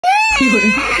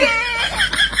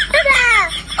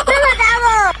爸爸打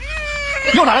我！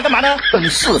又打来干嘛呢？真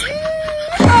是。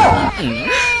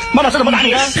妈妈是怎么打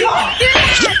你的？哎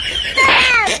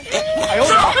呦！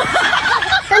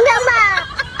等等吧。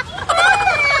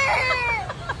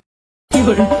一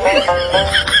个人。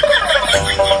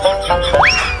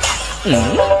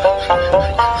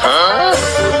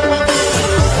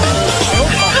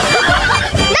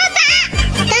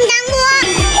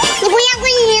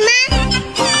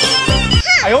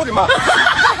哎呦我的妈！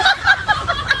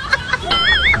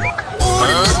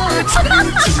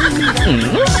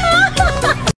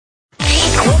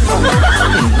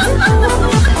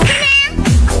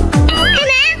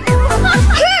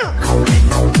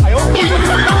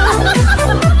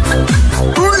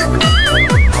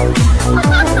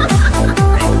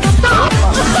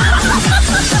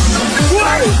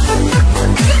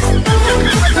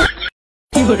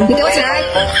你给我起来！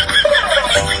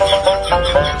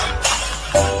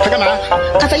他干嘛？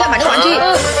他非要买那个玩具。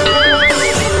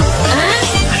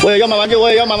我也要买玩具，我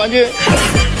也要买玩具。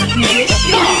你别笑！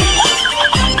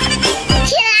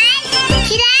起来，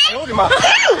起来！哎呦我的妈！妈妈，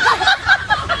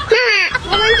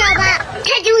我们走吧，太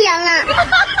丢人了。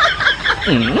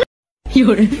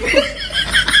有人。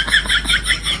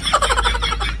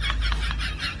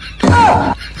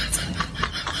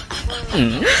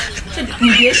你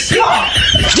别笑！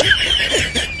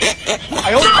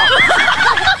哎呦我的妈！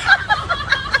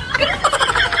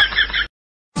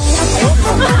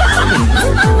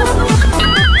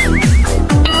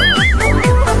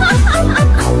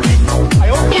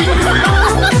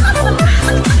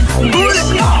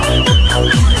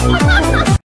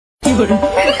有人。我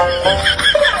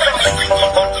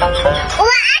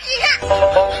们儿子呢？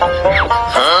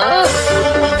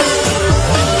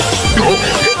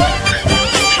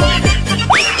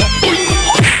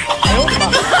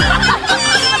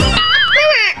妈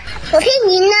妈，我骗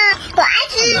您呢，我儿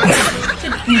子。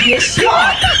你别笑。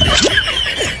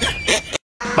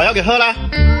把药给喝了。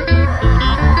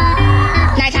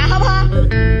奶茶喝不喝？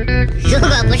如果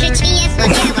不是亲眼所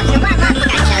见，我是万万不敢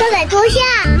承认。哥哥坐下。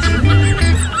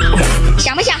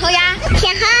想不想喝呀？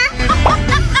想喝。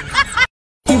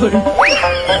一个人。哎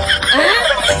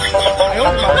呦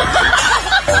我的妈！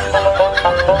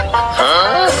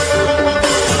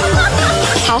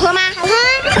好喝吗？好喝。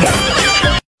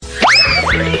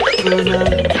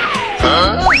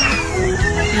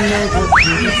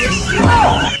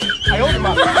哎呦我的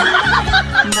妈！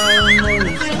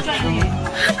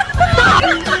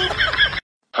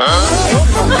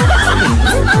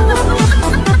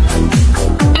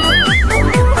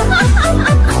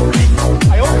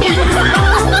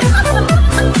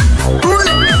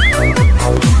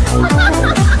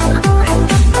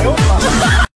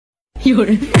有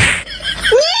人。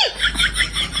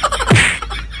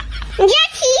你家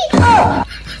踢。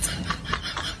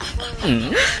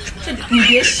你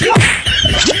别笑。原来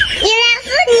是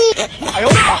你。哎呦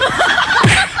我的妈！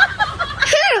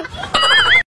哼。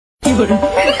一个人。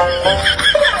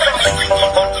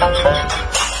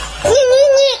你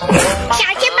小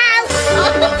气包。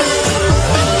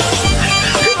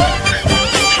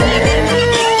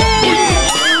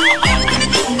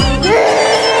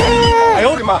哎呦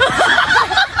我的妈！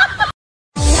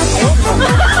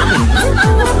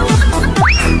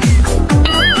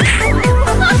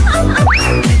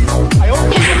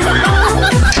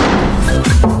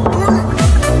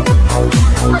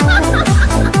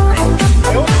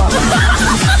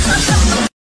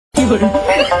一个人。爸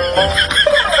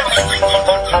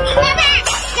爸，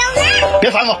走了。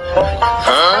别烦我。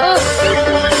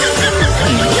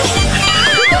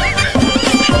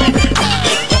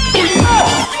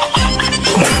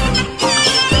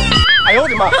哎呦我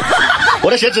的妈！我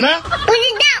的鞋子呢？不知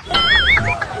道。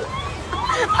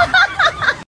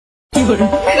一个人。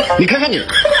你看看你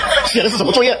写的是什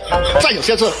么作业？再有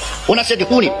下次我拿鞋底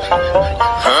呼你。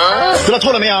知道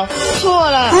错了没有？错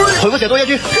了。回复写作业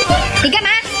去。你干嘛？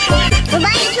我帮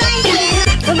你穿鞋呢，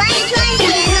我帮你穿鞋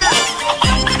呢。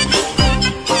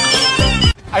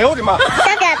哎呦我的妈！哥哥，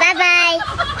拜拜。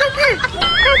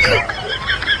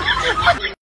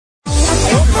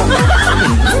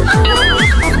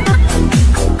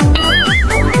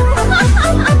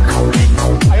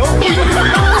哎呦！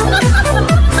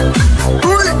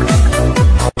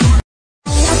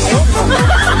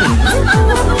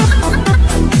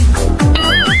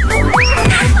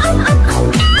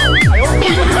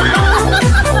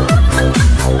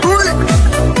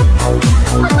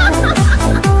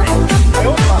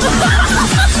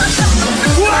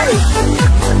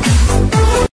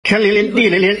天灵灵地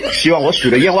灵灵，希望我许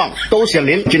的愿望都显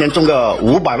灵，今年中个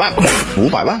500万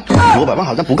，500万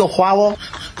好像不够花哦。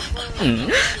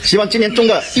希望今年中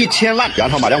个1000万，然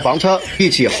后买辆房车，一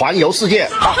起环游世界。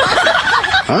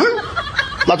嗯，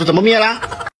那就怎么灭啦？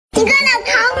你个老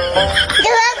头，你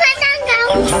何快上头？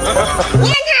你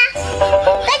看他，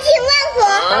热情万火，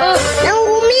能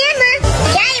无灭吗？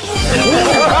啥也不是。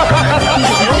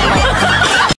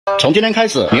从今天开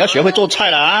始，你要学会做菜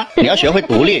了啊！你要学会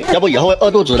独立，要不以后会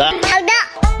饿肚子的。好的。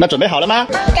那准备好了吗？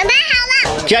准备好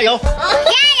了。加油！加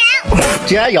油！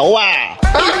加油啊！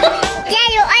加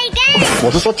油，2个！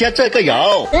我是说加这个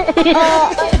油。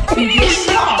你别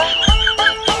笑。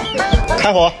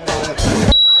开火，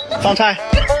放菜，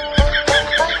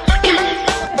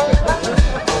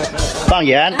放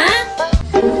盐，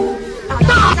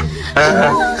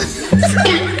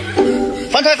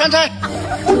翻菜翻菜。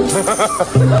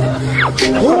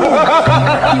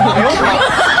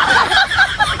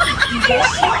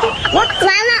完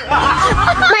了，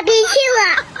没脾气了。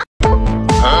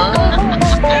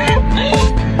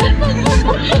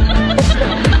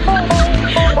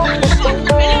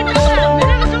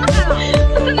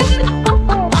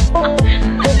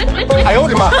哎呦我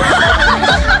的妈！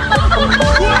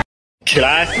起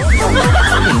来，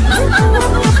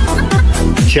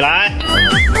起来！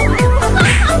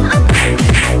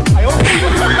哎呦，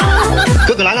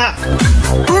哥哥来了！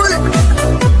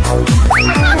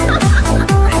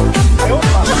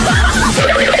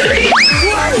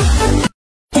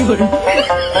一个人。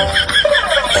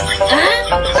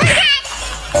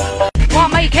哇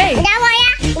，My K！ 你打我呀！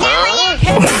你打我呀！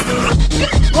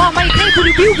哇，My K！ 不溜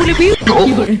彪，不溜彪！一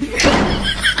个人。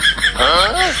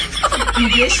你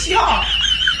别笑。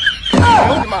哥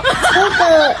哥，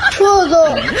错了。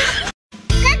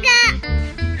哥哥，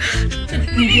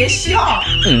你别笑。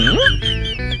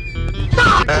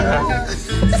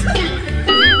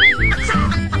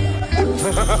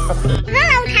那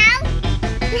老头，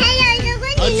你还有一个闺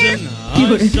女呢。一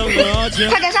个人。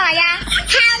快点上来呀！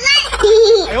好嘞。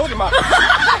哎呦我的妈！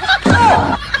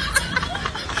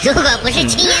如果不是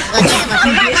亲眼所见，我是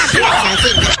万万不敢相信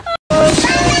的。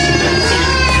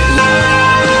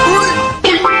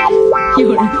一个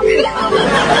人。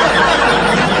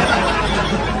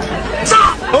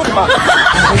哎呦我的妈！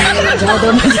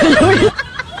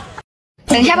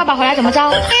等一下，爸爸回来怎么着？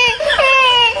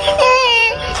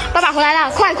爸爸回来了，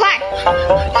快快！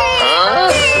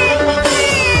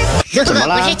如果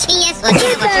不是亲眼所见，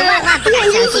我是万万不敢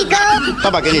相信的。爸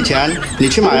爸给你钱，你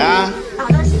去买啊。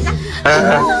爸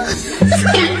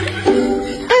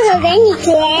爸给你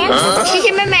钱，谢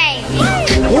谢妹妹。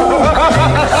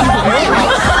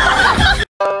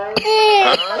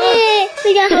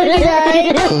非常好吃。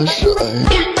喝水。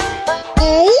哎，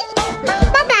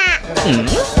爸爸，你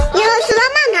喝石头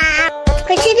棒糖，可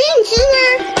吃给你吃呢。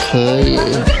可以。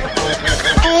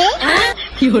哎，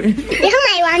一个人。以后买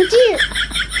玩具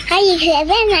可以随便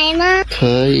买吗？可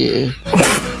以。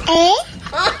哎，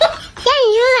让你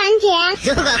入房前，如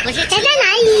果不是在哪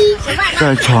里？在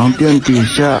床垫底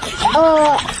下。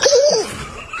哦，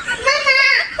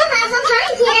爸爸从床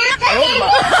前。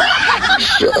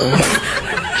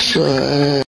水。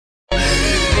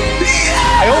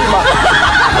哎呦我的妈！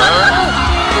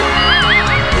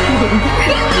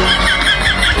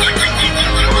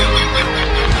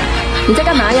你在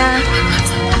干嘛呀？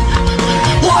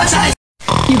我在。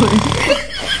一个人。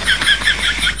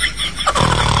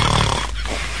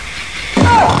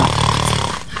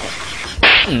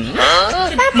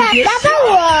爸爸，抱抱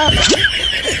我！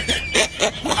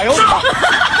哎呦我的妈！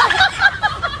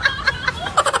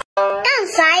干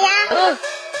啥呀？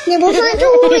你不穿住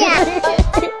屋呀？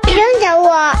扔着我，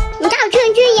你套圈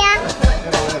去呀？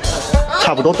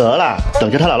差不多得了，等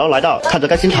着他姥姥来到，看着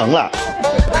该心疼了。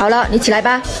好了，你起来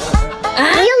吧。不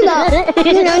用了，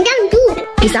你能站住。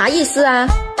你啥意思啊？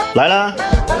来啦！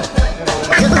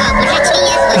如果不是亲眼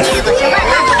所见，我是万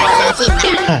万不敢相信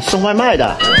的。哎，送外卖的。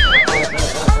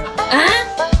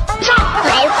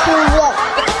还哭我？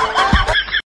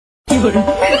一个人。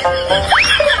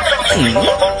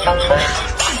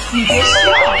你别笑。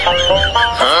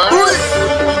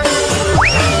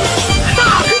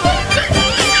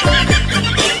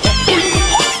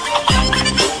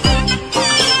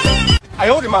哎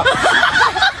呦我的妈！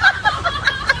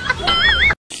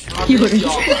一个人。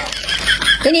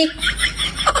给你。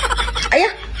哎呀。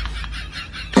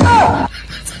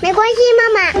没关系，妈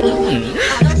妈。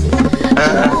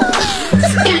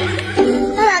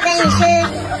爸爸给你吃。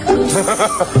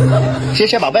谢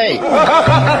谢宝贝。爸爸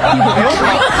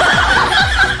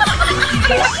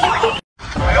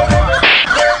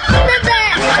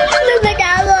打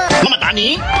我。妈妈打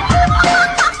你。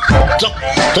走，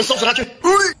咱收拾他去。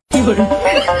一个人。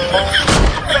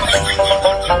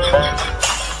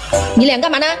你俩俩干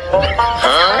嘛呢？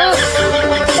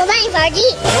我帮你扫地。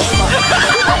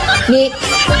你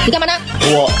干嘛呢？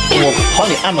我帮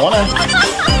你按摩呢。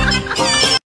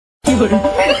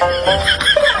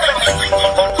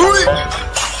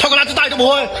他个垃圾袋都不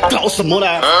会，搞什么呢？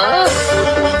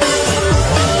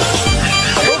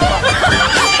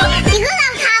你个老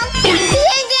头，一天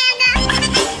这样的，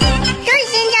终于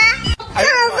醒着，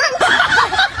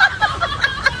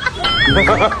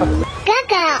哥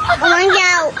哥，我们走。